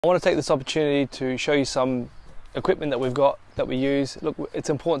I want to take this opportunity to show you some equipment that we've got that we use. Look,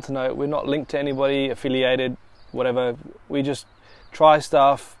 it's important to note we're not linked to anybody, affiliated, whatever. We just try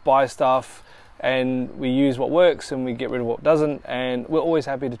stuff, buy stuff, and we use what works and we get rid of what doesn't, and we're always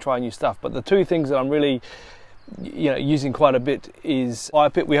happy to try new stuff. But the two things that I'm really using quite a bit is fire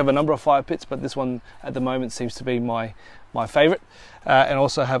pit. We have a number of fire pits, but this one at the moment seems to be my favorite. And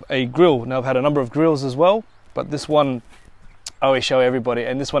also have a grill. Now I've had a number of grills as well, but this one I always show everybody,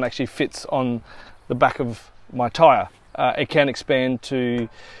 and this one actually fits on the back of my tire. It can expand to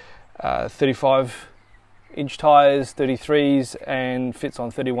 35-inch tires, 33s, and fits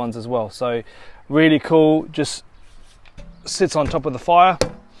on 31s as well. So really cool. Just sits on top of the fire.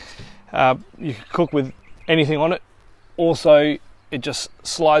 You can cook with anything on it. Also, it just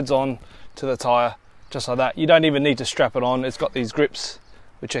slides on to the tire just like that. You don't even need to strap it on. It's got these grips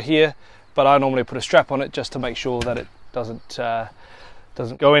which are here, but I normally put a strap on it just to make sure that it doesn't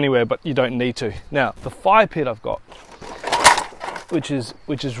go anywhere, but you don't need to. Now the fire pit I've got, which is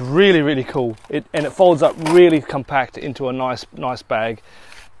really cool, and it folds up really compact into a nice bag.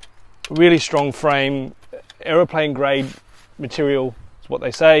 Really strong frame, aeroplane grade material is what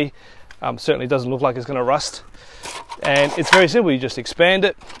they say. Certainly doesn't look like it's going to rust, and it's very simple. You just expand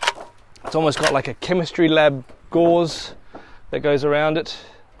it. It's almost got like a chemistry lab gauze that goes around it,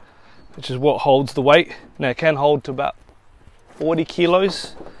 which is what holds the weight. Now it can hold to about 40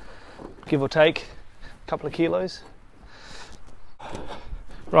 kilos, give or take a couple of kilos.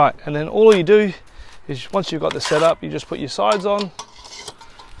 Right, and then all you do is once you've got this set up, you just put your sides on.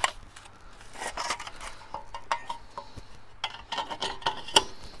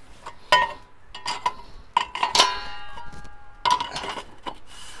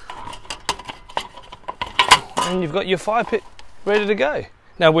 And you've got your fire pit ready to go.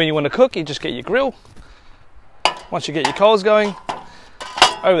 Now when you want to cook, you just get your grill. Once you get your coals going,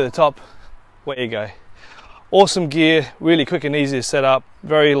 over the top, where you go. Awesome gear, really quick and easy to set up,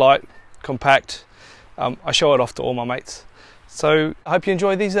 very light, compact. I show it off to all my mates. So I hope you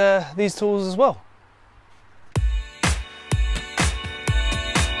enjoy these tools as well.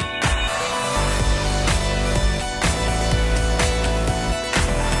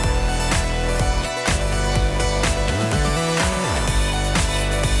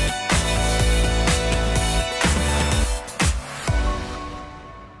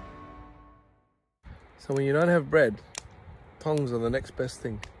 So when you don't have bread, tongs are the next best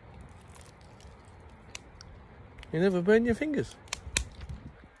thing. You never burn your fingers.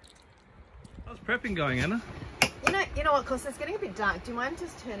 How's prepping going, Anna? You know what, Kostas, it's getting a bit dark. Do you mind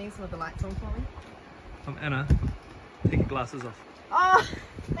just turning some of the lights on for me? Anna, take your glasses off. Oh!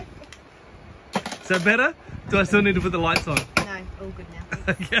 Is that better? Do I still need to put the lights on? No, all good now.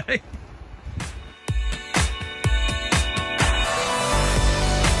 Okay.